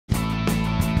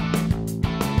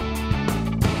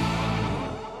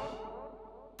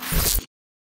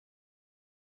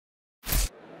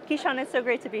Keyshawn, it's so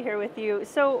great to be here with you.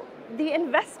 So the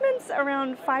investments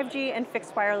around 5G and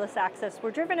fixed wireless access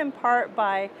were driven in part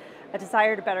by a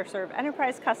desire to better serve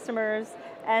enterprise customers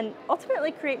and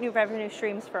ultimately create new revenue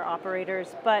streams for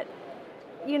operators. But,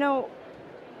 you know,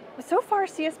 so far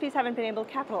CSPs haven't been able to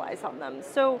capitalize on them.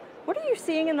 So what are you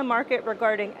seeing in the market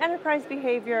regarding enterprise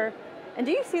behavior? And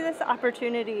do you see this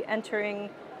opportunity entering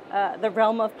the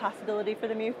realm of possibility for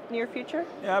the near future?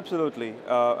 Yeah, absolutely.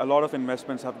 A lot of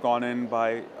investments have gone in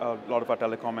by a lot of our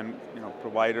telecom and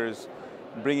providers,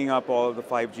 bringing up all the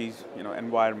 5G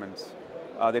environments.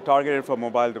 They targeted for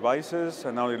mobile devices,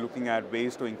 and now they're looking at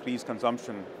ways to increase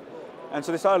consumption. And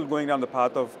so they started going down the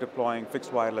path of deploying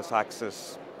fixed wireless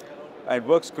access. It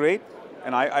works great,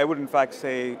 and I would in fact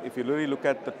say, if you really look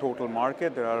at the total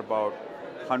market, there are about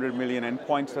 100 million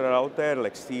endpoints that are out there. It'll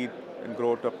exceed and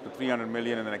grow to up to 300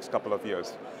 million in the next couple of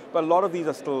years. But a lot of these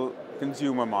are still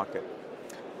consumer market.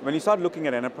 When you start looking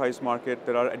at enterprise market,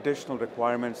 there are additional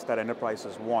requirements that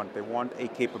enterprises want. They want a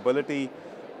capability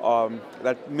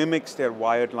that mimics their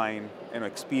wired line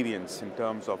experience in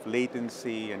terms of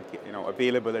latency and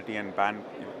availability and band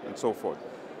and so forth.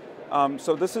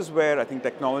 So this is where I think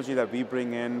technology that we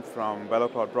bring in from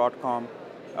VeloCloud.com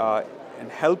and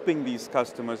helping these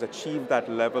customers achieve that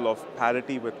level of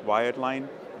parity with wired line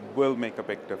will make a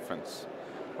big difference,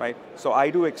 right? So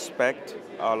I do expect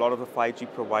a lot of the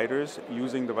 5G providers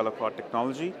using the VeloCloud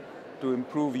technology to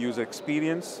improve user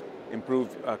experience,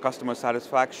 improve customer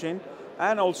satisfaction,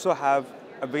 and also have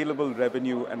available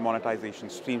revenue and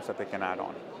monetization streams that they can add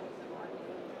on.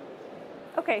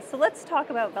 Okay, so let's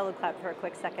talk about VeloCloud for a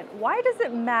quick second. Why does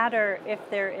it matter if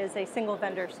there is a single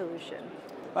vendor solution?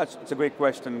 It's a great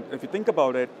question. If you think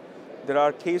about it, there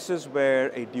are cases where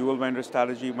a dual vendor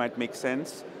strategy might make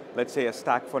sense. Let's say a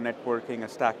stack for networking, a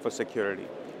stack for security.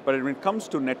 But when it comes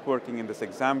to networking in this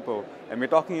example, and we're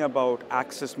talking about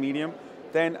access medium,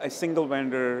 then a single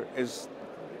vendor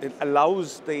it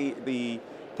allows the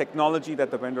technology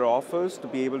that the vendor offers to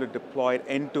be able to deploy it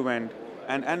end to end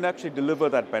and actually deliver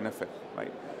that benefit,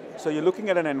 right? So you're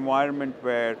looking at an environment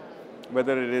where,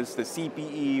 whether it is the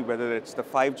CPE, whether it's the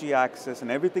 5G access and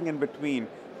everything in between,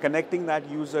 connecting that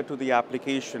user to the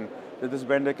application that this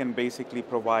vendor can basically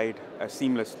provide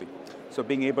seamlessly. So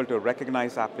being able to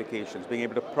recognize applications, being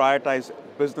able to prioritize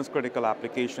business critical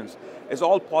applications is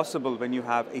all possible when you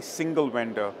have a single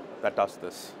vendor that does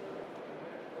this.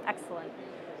 Excellent.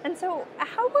 And so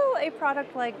how will a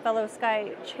product like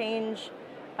VeloSky change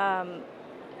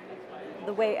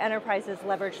the way enterprises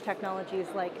leverage technologies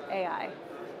like AI?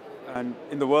 And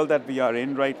in the world that we are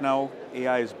in right now,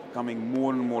 AI is becoming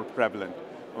more and more prevalent.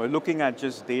 We're looking at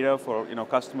just data for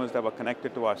customers that were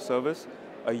connected to our service.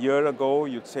 A year ago,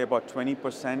 you'd say about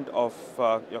 20% of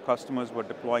your customers were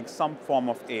deploying some form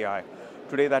of AI.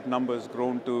 Today, that number has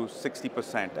grown to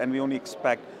 60%, and we only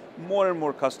expect more and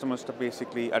more customers to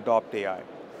basically adopt AI.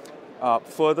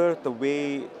 Further, the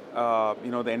way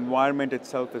the environment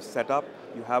itself is set up,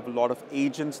 you have a lot of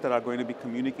agents that are going to be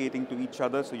communicating to each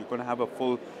other, so you're going to have a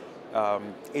full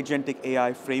agentic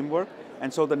AI framework.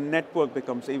 And so the network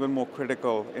becomes even more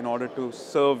critical in order to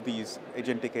serve these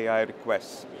agentic AI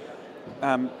requests.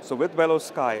 So with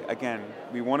VeloSky, again,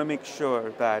 we want to make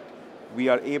sure that we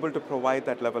are able to provide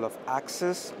that level of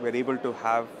access. We're able to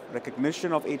have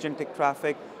recognition of agentic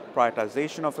traffic,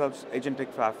 prioritization of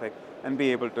agentic traffic, and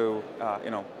be able to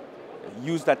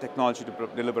use that technology to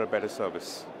deliver a better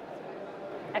service.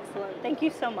 Excellent. Thank you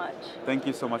so much. Thank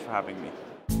you so much for having me.